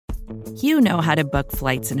You know how to book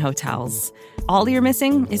flights and hotels. All you're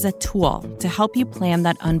missing is a tool to help you plan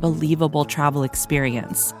that unbelievable travel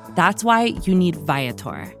experience. That's why you need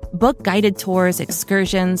Viator. Book guided tours,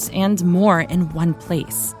 excursions, and more in one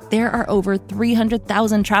place. There are over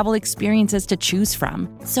 300,000 travel experiences to choose from,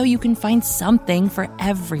 so you can find something for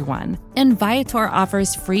everyone. And Viator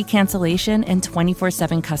offers free cancellation and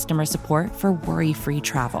 24/7 customer support for worry-free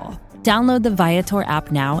travel. Download the Viator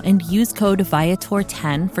app now and use code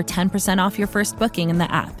Viator10 for 10% off your first booking in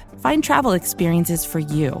the app. Find travel experiences for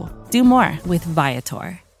you. Do more with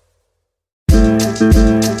Viator.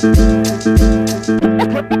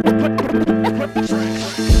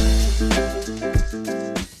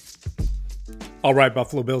 All right,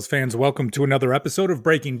 Buffalo Bills fans, welcome to another episode of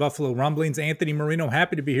Breaking Buffalo Rumblings. Anthony Marino,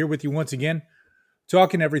 happy to be here with you once again,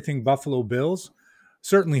 talking everything Buffalo Bills.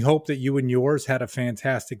 Certainly hope that you and yours had a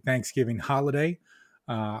fantastic Thanksgiving holiday.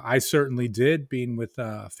 I certainly did, being with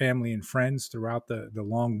family and friends throughout the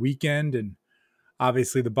long weekend. And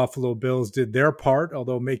obviously the Buffalo Bills did their part,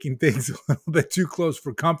 although making things a little bit too close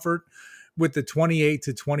for comfort with the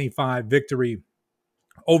 28-25 victory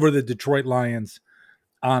over the Detroit Lions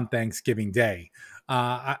on Thanksgiving Day.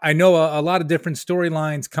 I know a lot of different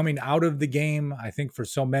storylines coming out of the game. I think for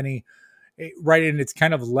so many, right, and it's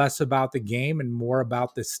kind of less about the game and more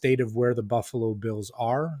about the state of where the Buffalo Bills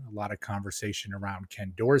are. A lot of conversation around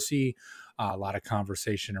Ken Dorsey, a lot of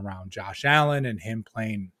conversation around Josh Allen and him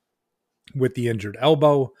playing with the injured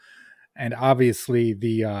elbow, and obviously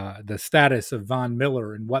the status of Von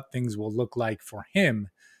Miller and what things will look like for him,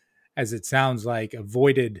 as it sounds like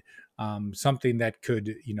avoided something that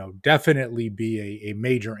could, definitely be a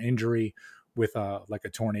major injury with like a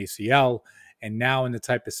torn ACL. And now in the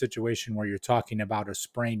type of situation where you're talking about a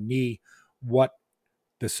sprained knee, what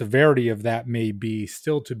the severity of that may be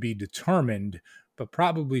still to be determined, but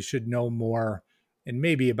probably should know more in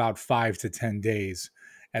maybe about 5 to 10 days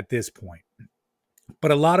at this point.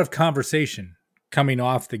 But a lot of conversation coming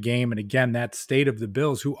off the game. And again, that state of the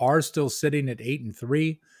Bills, who are still sitting at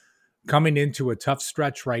 8-3, coming into a tough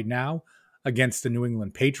stretch right now against the New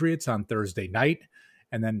England Patriots on Thursday night,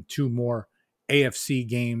 and then 2 more AFC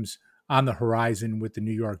games on the horizon with the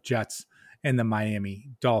New York Jets and the Miami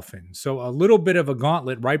Dolphins. So a little bit of a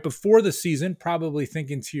gauntlet right before the season, probably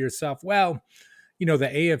thinking to yourself, well, the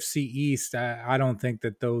AFC East, I don't think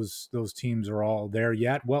that those teams are all there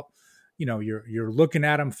yet. Well, you're looking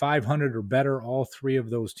at them 500 or better, all 3 of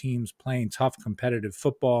those teams playing tough competitive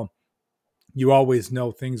football. You always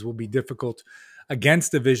know things will be difficult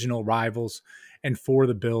against divisional rivals. And for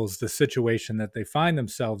the Bills, the situation that they find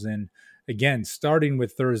themselves in, again, starting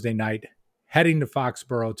with Thursday night, heading to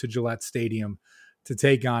Foxborough to Gillette Stadium to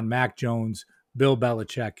take on Mac Jones, Bill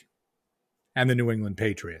Belichick, and the New England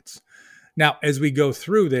Patriots. Now, as we go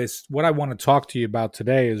through this, what I want to talk to you about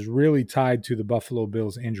today is really tied to the Buffalo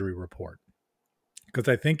Bills injury report. Because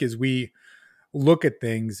I think as we look at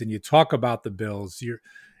things and you talk about the Bills, you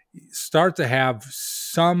start to have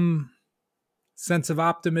some sense of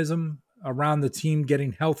optimism around the team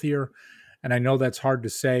getting healthier. And I know that's hard to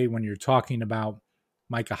say when you're talking about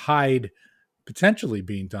Micah Hyde potentially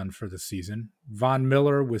being done for the season. Von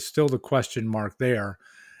Miller was still the question mark there,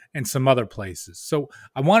 and some other places. So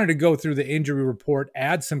I wanted to go through the injury report,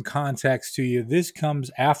 add some context to you. This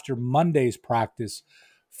comes after Monday's practice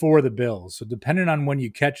for the Bills. So depending on when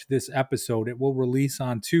you catch this episode, it will release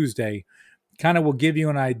on Tuesday. Kind of will give you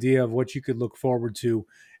an idea of what you could look forward to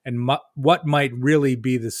and what might really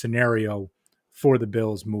be the scenario for the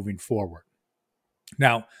Bills moving forward.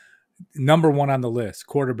 Now, number 1 on the list,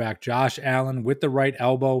 quarterback Josh Allen with the right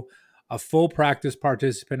elbow, a full practice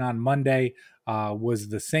participant on Monday, was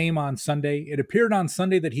the same on Sunday. It appeared on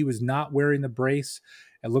Sunday that he was not wearing the brace.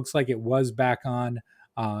 It looks like it was back on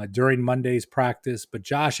during Monday's practice. But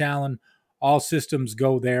Josh Allen, all systems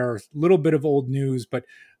go there. A little bit of old news, but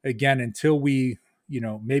again, until we,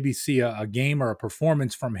 maybe see a game or a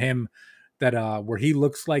performance from him that where he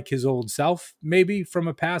looks like his old self, maybe from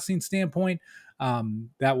a passing standpoint,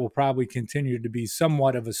 that will probably continue to be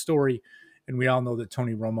somewhat of a story. And we all know that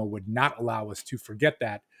Tony Romo would not allow us to forget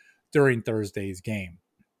that during Thursday's game.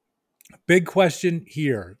 Big question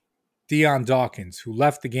here, Dion Dawkins, who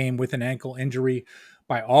left the game with an ankle injury.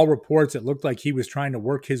 By all reports, it looked like he was trying to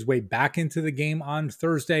work his way back into the game on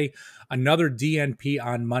Thursday. Another DNP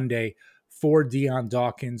on Monday for Dion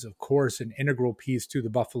Dawkins, of course, an integral piece to the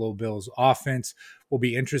Buffalo Bills offense. Will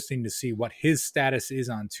be interesting to see what his status is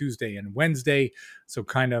on Tuesday and Wednesday. So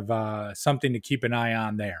kind of something to keep an eye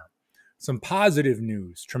on there. Some positive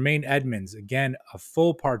news. Tremaine Edmunds, again, a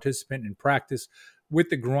full participant in practice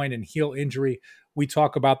with the groin and heel injury, we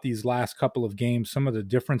talk about these last couple of games, some of the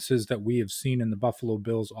differences that we have seen in the Buffalo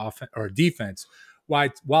Bills offense or defense,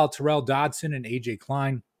 while Terrell Dodson and AJ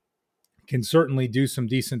Klein can certainly do some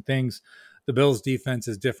decent things, the Bills defense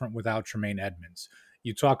is different without Tremaine Edmunds.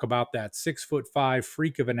 You talk about that 6'5"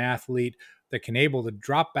 freak of an athlete that can able to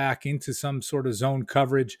drop back into some sort of zone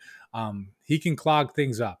coverage. He can clog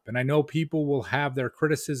things up. And I know people will have their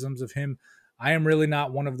criticisms of him. I am really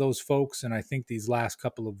not one of those folks. And I think these last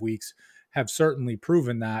couple of weeks have certainly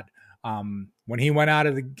proven that. When he went out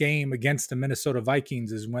of the game against the Minnesota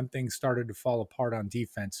Vikings is when things started to fall apart on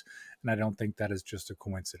defense. And I don't think that is just a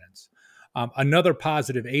coincidence. Another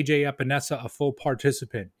positive, AJ Epinesa, a full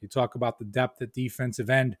participant. You talk about the depth at defensive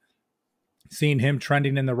end, seeing him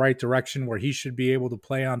trending in the right direction where he should be able to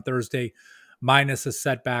play on Thursday, minus a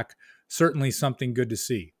setback. Certainly something good to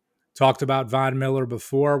see. Talked about Von Miller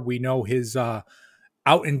before. We know his out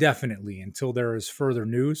indefinitely until there is further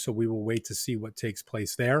news, so we will wait to see what takes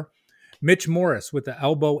place there. Mitch Morse with the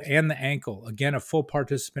elbow and the ankle. Again, a full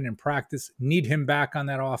participant in practice. Need him back on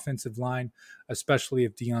that offensive line, especially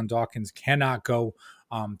if Deion Dawkins cannot go,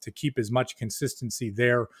 to keep as much consistency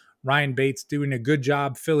there. Ryan Bates doing a good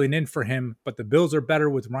job filling in for him, but the Bills are better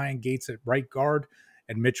with Ryan Gates at right guard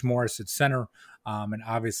and Mitch Morse at center, and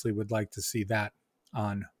obviously would like to see that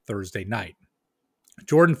on Thursday night.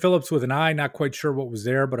 Jordan Phillips with an eye, not quite sure what was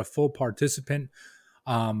there, but a full participant.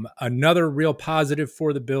 Another real positive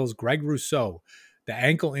for the Bills, Greg Rousseau. The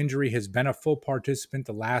ankle injury has been a full participant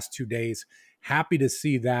the last 2 days. Happy to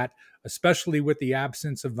see that, especially with the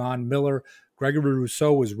absence of Von Miller. Gregory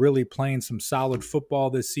Rousseau was really playing some solid football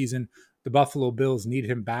this season. The Buffalo Bills need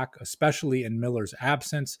him back, especially in Miller's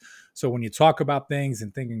absence. So when you talk about things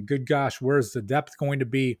and thinking, good gosh, where's the depth going to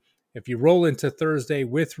be? If you roll into Thursday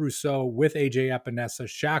with Rousseau, with AJ Epinesa,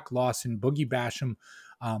 Shaq Lawson, Boogie Basham,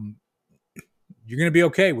 you're going to be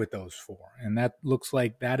okay with those four. And that looks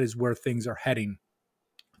like that is where things are heading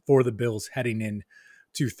for the Bills heading in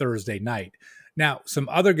to Thursday night. Now, some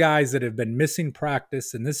other guys that have been missing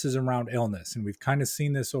practice, and this is around illness, and we've kind of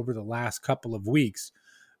seen this over the last couple of weeks,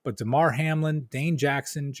 but Damar Hamlin, Dane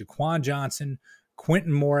Jackson, Jaquan Johnson,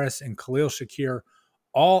 Quentin Morris, and Khalil Shakir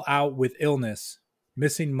all out with illness,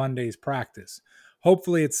 missing Monday's practice.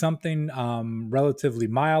 Hopefully it's something relatively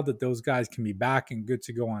mild that those guys can be back and good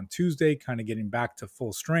to go on Tuesday, kind of getting back to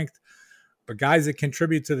full strength. But guys that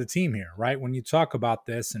contribute to the team here, right? When you talk about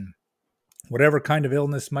this and whatever kind of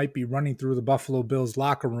illness might be running through the Buffalo Bills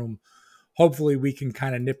locker room, hopefully we can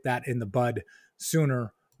kind of nip that in the bud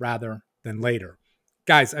sooner rather than later.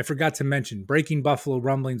 Guys, I forgot to mention, Breaking Buffalo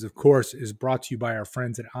Rumblings, of course, is brought to you by our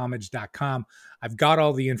friends at homage.com. I've got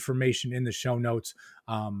all the information in the show notes.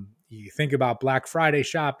 You think about Black Friday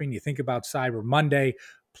shopping, you think about Cyber Monday,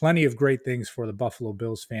 plenty of great things for the Buffalo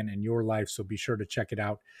Bills fan in your life, so be sure to check it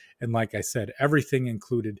out. And like I said, everything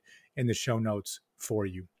included in the show notes for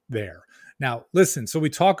you there. Now, listen, so we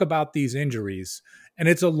talk about these injuries, and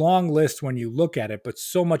it's a long list when you look at it, but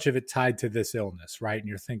so much of it tied to this illness, right? And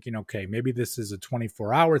you're thinking, okay, maybe this is a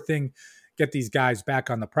 24-hour thing. Get these guys back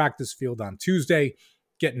on the practice field on Tuesday,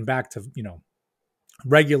 getting back to,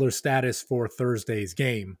 regular status for Thursday's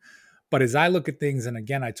game. But as I look at things, and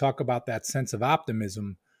again, I talk about that sense of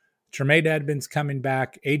optimism, Tremaine Edmunds coming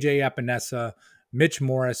back, AJ Epinesa, Mitch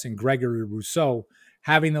Morse, and Gregory Rousseau,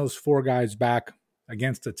 having those four guys back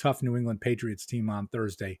against a tough New England Patriots team on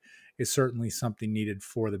Thursday is certainly something needed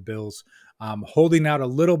for the Bills. Holding out a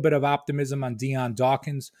little bit of optimism on Deion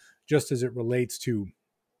Dawkins, just as it relates to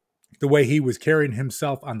the way he was carrying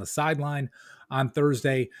himself on the sideline on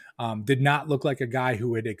Thursday. Did not look like a guy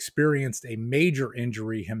who had experienced a major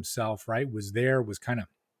injury himself, right? Was kind of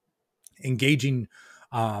engaging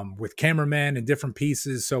with cameramen and different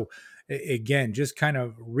pieces. So again, just kind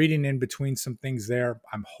of reading in between some things there.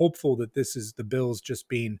 I'm hopeful that this is the Bills just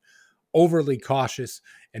being overly cautious,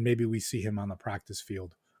 and maybe we see him on the practice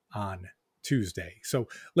field on Tuesday. So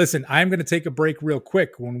listen, I'm going to take a break real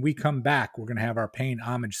quick. When we come back, we're going to have our paying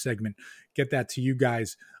homage segment. Get that to you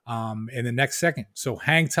guys in the next second. So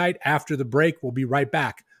hang tight. After the break, we'll be right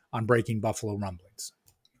back on Breaking Buffalo Rumblings.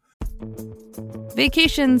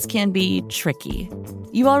 Vacations can be tricky.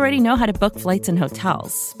 You already know how to book flights and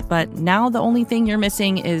hotels, but now the only thing you're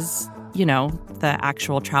missing is, the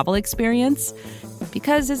actual travel experience.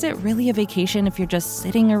 Because is it really a vacation if you're just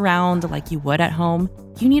sitting around like you would at home?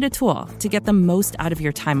 You need a tool to get the most out of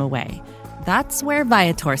your time away. That's where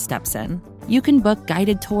Viator steps in. You can book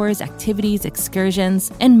guided tours, activities,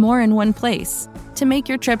 excursions, and more in one place to make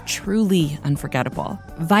your trip truly unforgettable.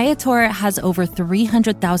 Viator has over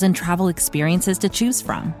 300,000 travel experiences to choose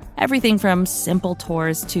from. Everything from simple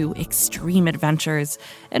tours to extreme adventures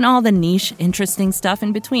and all the niche, interesting stuff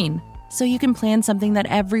in between. so you can plan something that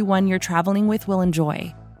everyone you're traveling with will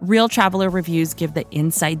enjoy. Real traveler reviews give the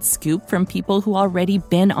inside scoop from people who already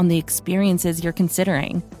been on the experiences you're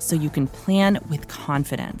considering, so you can plan with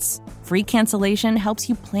confidence. Free cancellation helps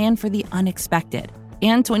you plan for the unexpected.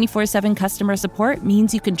 And 24/7 customer support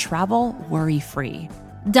means you can travel worry-free.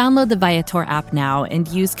 Download the Viator app now and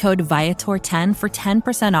use code Viator10 for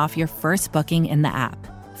 10% off your first booking in the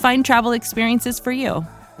app. Find travel experiences for you.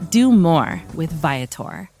 Do more with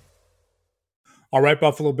Viator. All right,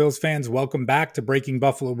 Buffalo Bills fans, welcome back to Breaking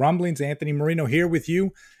Buffalo Rumblings. Anthony Marino here with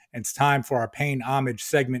you. And it's time for our paying homage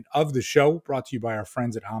segment of the show, brought to you by our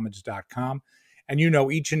friends at homage.com. And you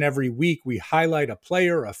know, each and every week we highlight a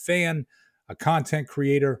player, a fan, a content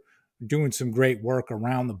creator doing some great work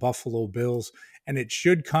around the Buffalo Bills. And it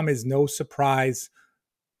should come as no surprise,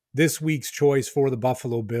 this week's choice for the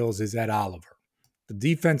Buffalo Bills is Ed Oliver. The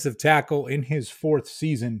defensive tackle in his fourth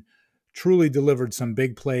season truly delivered some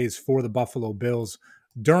big plays for the Buffalo Bills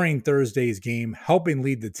during Thursday's game, helping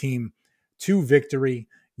lead the team to victory.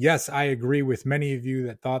 Yes, I agree with many of you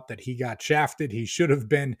that thought that he got shafted. He should have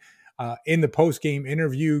been in the post-game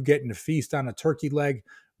interview getting a feast on a turkey leg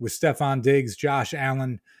with Stephon Diggs, Josh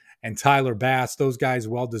Allen, and Tyler Bass. Those guys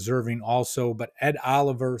well-deserving also, but Ed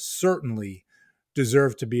Oliver certainly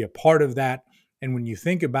deserved to be a part of that. And when you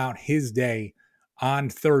think about his day on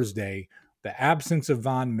Thursday, the absence of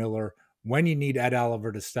Von Miller, when you need Ed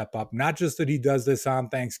Oliver to step up, not just that he does this on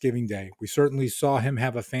Thanksgiving Day. We certainly saw him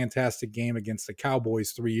have a fantastic game against the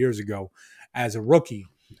Cowboys 3 years ago as a rookie.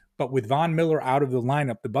 But with Von Miller out of the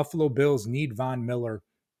lineup, the Buffalo Bills need Von Miller.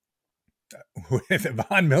 With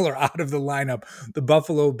Von Miller out of the lineup, the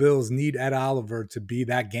Buffalo Bills need Ed Oliver to be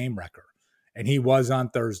that game wrecker. And he was on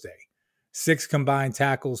Thursday. 6 combined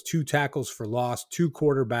tackles, 2 tackles for loss, 2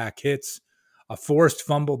 quarterback hits, a forced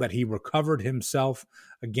fumble that he recovered himself,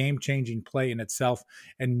 a game-changing play in itself,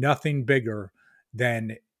 and nothing bigger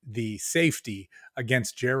than the safety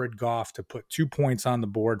against Jared Goff to put 2 points on the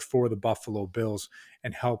board for the Buffalo Bills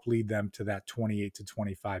and help lead them to that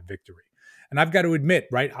 28-25 victory. And I've got to admit,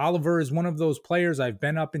 right, Oliver is one of those players I've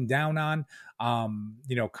been up and down on,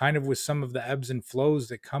 kind of with some of the ebbs and flows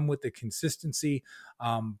that come with the consistency.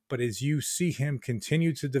 But as you see him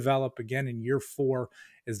continue to develop again in year 4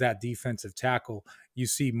 as that defensive tackle, you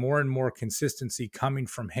see more and more consistency coming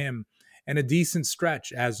from him and a decent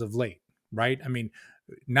stretch as of late, right? I mean,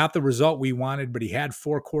 not the result we wanted, but he had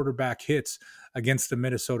 4 quarterback hits against the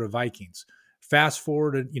Minnesota Vikings. Fast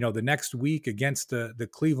forward, the next week against the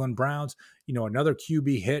Cleveland Browns, another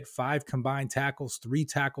QB hit, 5 combined tackles, 3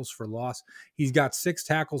 tackles for loss. He's got 6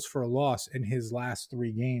 tackles for a loss in his last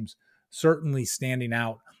 3 games, certainly standing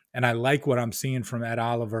out. And I like what I'm seeing from Ed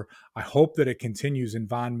Oliver. I hope that it continues in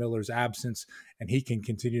Von Miller's absence and he can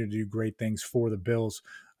continue to do great things for the Bills,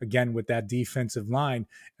 again, with that defensive line.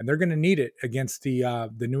 And they're going to need it against the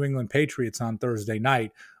New England Patriots on Thursday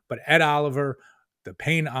night. But Ed Oliver, the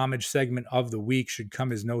paying homage segment of the week, should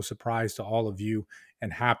come as no surprise to all of you,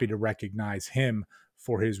 and happy to recognize him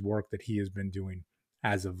for his work that he has been doing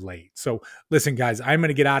as of late. So listen, guys, I'm going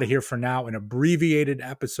to get out of here for now. An abbreviated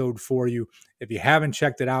episode for you. If you haven't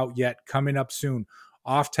checked it out yet, coming up soon,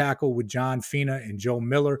 Off Tackle with John Fina and Joe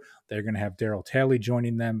Miller. They're going to have Daryl Taylor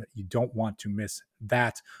joining them. You don't want to miss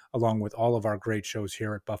that, along with all of our great shows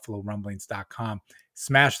here at BuffaloRumblings.com.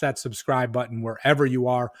 Smash that subscribe button wherever you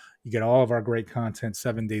are. You get all of our great content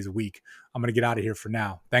 7 days a week. I'm going to get out of here for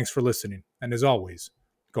now. Thanks for listening. And as always,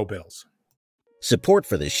 go Bills. Support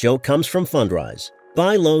for this show comes from Fundrise.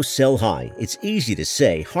 Buy low, sell high. It's easy to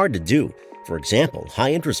say, hard to do. For example,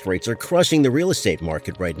 high interest rates are crushing the real estate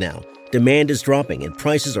market right now. Demand is dropping and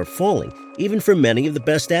prices are falling, even for many of the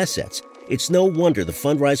best assets. It's no wonder the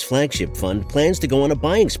Fundrise Flagship Fund plans to go on a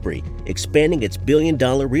buying spree, expanding its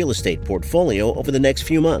billion-dollar real estate portfolio over the next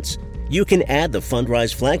few months. You can add the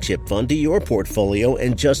Fundrise Flagship Fund to your portfolio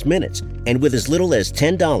in just minutes, and with as little as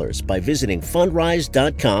 $10 by visiting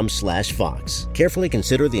fundrise.com/Fox. Carefully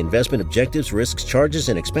consider the investment objectives, risks, charges,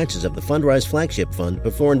 and expenses of the Fundrise Flagship Fund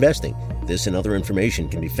before investing. This and other information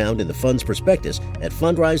can be found in the fund's prospectus at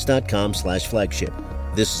fundrise.com/flagship.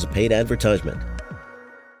 This is a paid advertisement.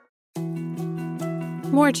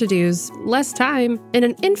 More to-dos, less time, and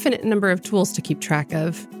an infinite number of tools to keep track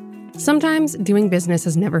of. Sometimes doing business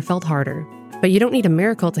has never felt harder, but you don't need a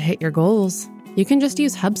miracle to hit your goals. You can just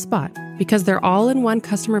use HubSpot, because their all-in-one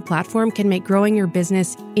customer platform can make growing your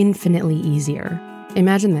business infinitely easier.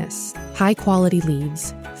 Imagine this: high-quality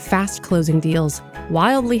leads, fast closing deals,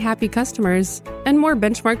 wildly happy customers, and more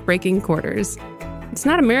benchmark-breaking quarters. It's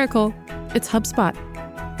not a miracle, it's HubSpot.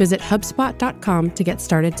 Visit HubSpot.com to get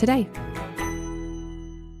started today.